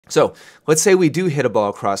So let's say we do hit a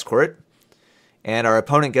ball cross court and our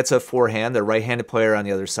opponent gets a forehand, the right-handed player on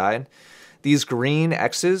the other side. These green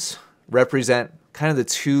X's represent kind of the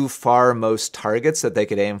two farmost targets that they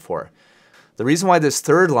could aim for. The reason why this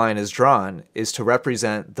third line is drawn is to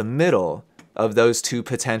represent the middle of those two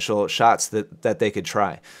potential shots that they could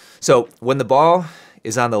try. So when the ball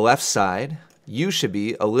is on the left side, you should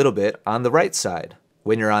be a little bit on the right side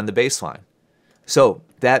when you're on the baseline. So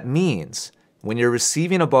that means when you're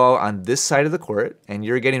receiving a ball on this side of the court and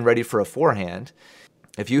you're getting ready for a forehand,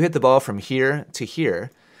 if you hit the ball from here to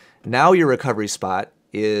here, now your recovery spot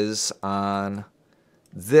is on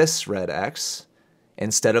this red X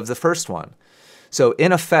instead of the first one. So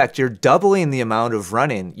in effect, you're doubling the amount of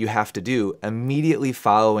running you have to do immediately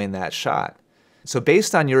following that shot. So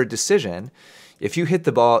based on your decision, if you hit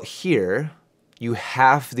the ball here, you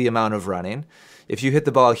halve the amount of running. If you hit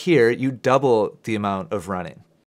the ball here, you double the amount of running.